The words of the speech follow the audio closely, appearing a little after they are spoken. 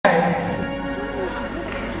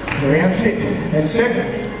very unfit. And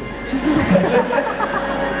secondly,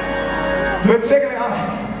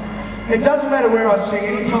 it doesn't matter where I sing.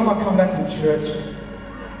 Anytime I come back to church,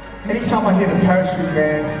 anytime I hear the parachute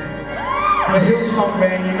band, the Hillsong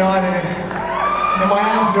band united, and my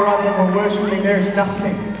arms are up and we're worshiping, there is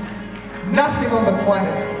nothing on the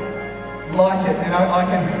planet like it. And I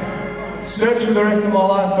can search for the rest of my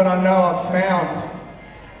life, but I know I've found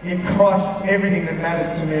in Christ everything that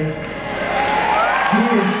matters to me. He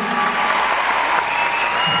is.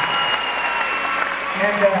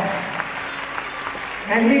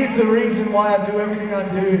 And He is the reason why I do everything I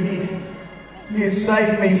do. He has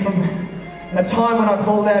saved me from a time when I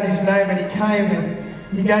called out His name and He came and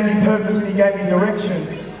He gave me purpose and He gave me direction.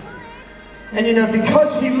 And you know,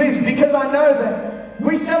 because He lives, because I know that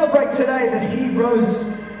we celebrate today that He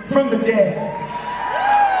rose from the dead.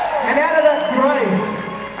 And out of that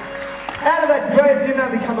grave didn't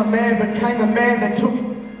only come a man, but came a man that took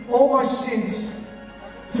all my sins,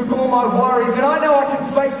 took all my worries, and I know I can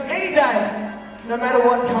face any day, no matter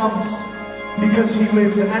what comes, because He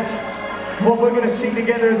lives. And that's what we're going to sing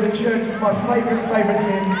together as a church. It's my favourite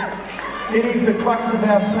hymn. It is the crux of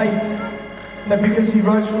our faith, that because He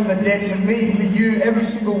rose from the dead, for me, for you, every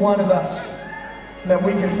single one of us, that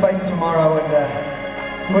we can face tomorrow. And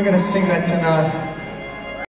we're going to sing that tonight.